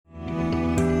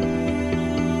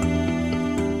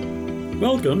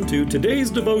Welcome to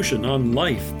today's devotion on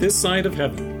life this side of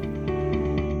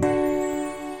heaven.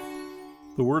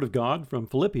 The Word of God from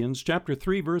Philippians chapter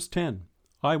 3, verse 10.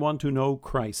 I want to know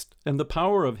Christ and the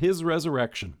power of His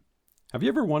resurrection. Have you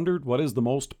ever wondered what is the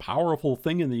most powerful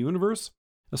thing in the universe?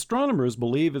 Astronomers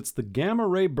believe it's the gamma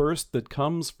ray burst that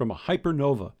comes from a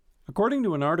hypernova. According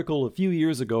to an article a few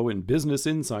years ago in Business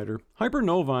Insider,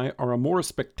 hypernovae are a more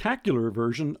spectacular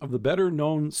version of the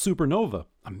better-known supernova,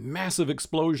 a massive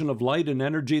explosion of light and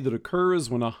energy that occurs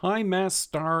when a high-mass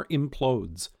star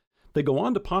implodes. They go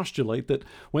on to postulate that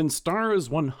when stars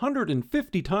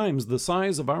 150 times the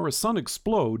size of our sun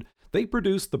explode, they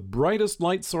produce the brightest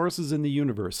light sources in the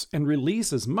universe and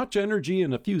release as much energy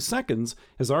in a few seconds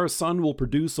as our sun will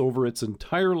produce over its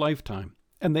entire lifetime.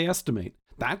 And they estimate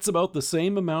that's about the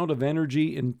same amount of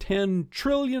energy in 10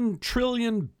 trillion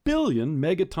billion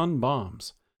megaton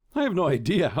bombs. I have no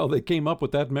idea how they came up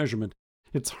with that measurement.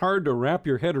 It's hard to wrap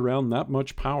your head around that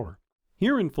much power.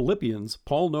 Here in Philippians,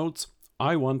 Paul notes,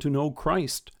 I want to know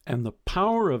Christ and the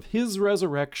power of His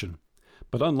resurrection.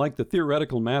 But unlike the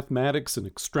theoretical mathematics and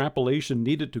extrapolation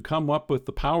needed to come up with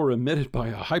the power emitted by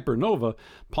a hypernova,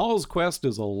 Paul's quest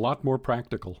is a lot more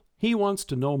practical. He wants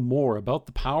to know more about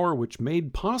the power which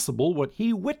made possible what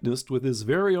he witnessed with his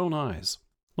very own eyes.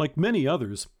 Like many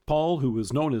others, Paul, who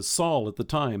was known as Saul at the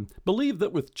time, believed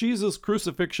that with Jesus'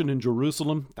 crucifixion in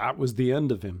Jerusalem, that was the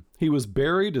end of him. He was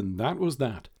buried, and that was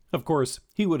that. Of course,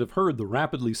 he would have heard the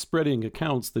rapidly spreading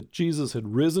accounts that Jesus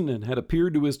had risen and had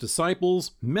appeared to his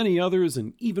disciples, many others,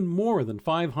 and even more than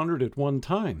 500 at one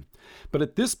time. But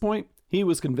at this point, he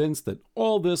was convinced that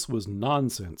all this was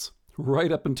nonsense,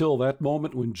 right up until that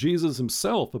moment when Jesus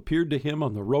himself appeared to him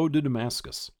on the road to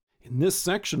Damascus. In this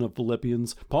section of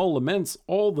Philippians, Paul laments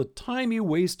all the time he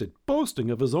wasted boasting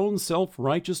of his own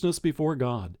self-righteousness before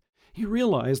God. He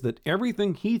realized that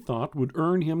everything he thought would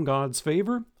earn him God's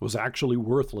favor was actually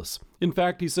worthless. In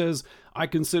fact, he says, I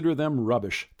consider them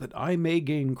rubbish, that I may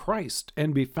gain Christ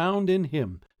and be found in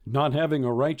Him, not having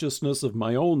a righteousness of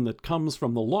my own that comes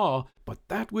from the law, but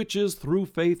that which is through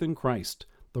faith in Christ,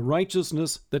 the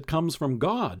righteousness that comes from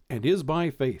God and is by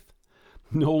faith.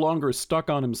 No longer stuck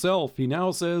on himself, he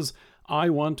now says, I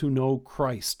want to know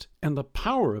Christ and the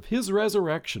power of His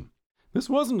resurrection. This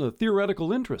wasn't a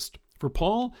theoretical interest. For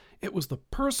Paul, it was the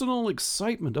personal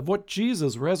excitement of what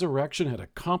Jesus' resurrection had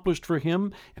accomplished for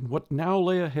him and what now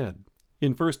lay ahead.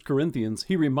 In 1 Corinthians,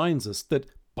 he reminds us that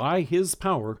by His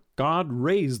power, God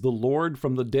raised the Lord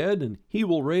from the dead, and He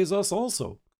will raise us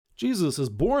also. Jesus has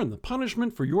borne the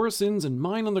punishment for your sins and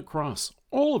mine on the cross,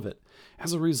 all of it.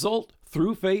 As a result,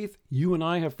 through faith, you and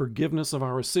I have forgiveness of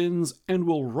our sins and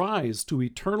will rise to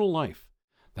eternal life.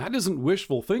 That isn't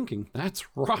wishful thinking, that's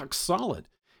rock solid.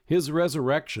 His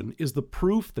resurrection is the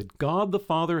proof that God the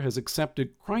Father has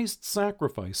accepted Christ's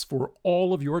sacrifice for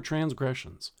all of your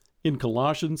transgressions. In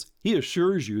Colossians, he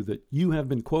assures you that you have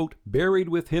been, quote, buried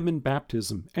with Him in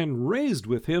baptism and raised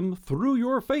with Him through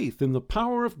your faith in the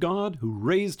power of God who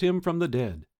raised Him from the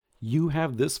dead. You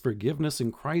have this forgiveness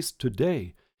in Christ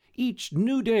today. Each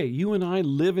new day you and I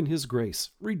live in His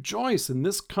grace, rejoice in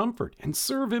this comfort, and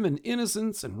serve Him in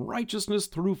innocence and righteousness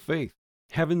through faith.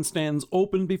 Heaven stands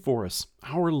open before us.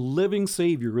 Our living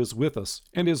Savior is with us,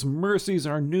 and His mercies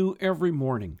are new every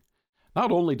morning.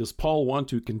 Not only does Paul want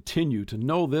to continue to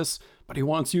know this, but he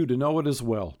wants you to know it as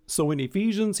well. So in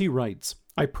Ephesians he writes,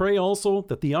 I pray also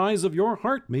that the eyes of your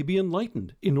heart may be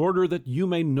enlightened, in order that you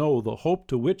may know the hope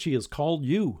to which He has called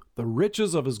you, the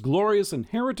riches of His glorious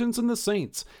inheritance in the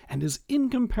saints, and His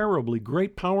incomparably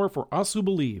great power for us who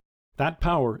believe. That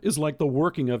power is like the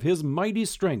working of His mighty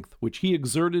strength, which He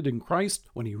exerted in Christ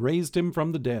when He raised Him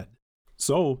from the dead.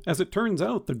 So, as it turns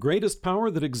out, the greatest power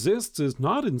that exists is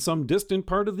not in some distant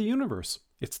part of the universe.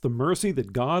 It's the mercy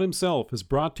that God Himself has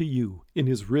brought to you in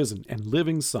His risen and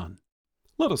living Son.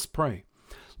 Let us pray.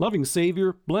 Loving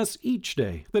Savior, bless each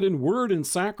day, that in word and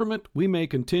sacrament we may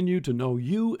continue to know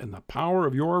You and the power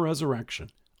of Your resurrection.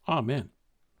 Amen.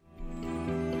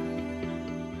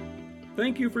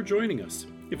 Thank you for joining us.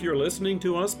 If you're listening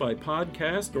to us by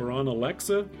podcast or on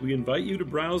Alexa, we invite you to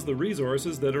browse the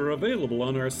resources that are available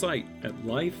on our site at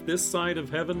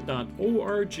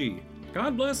lifethissideofheaven.org.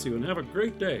 God bless you and have a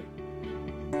great day.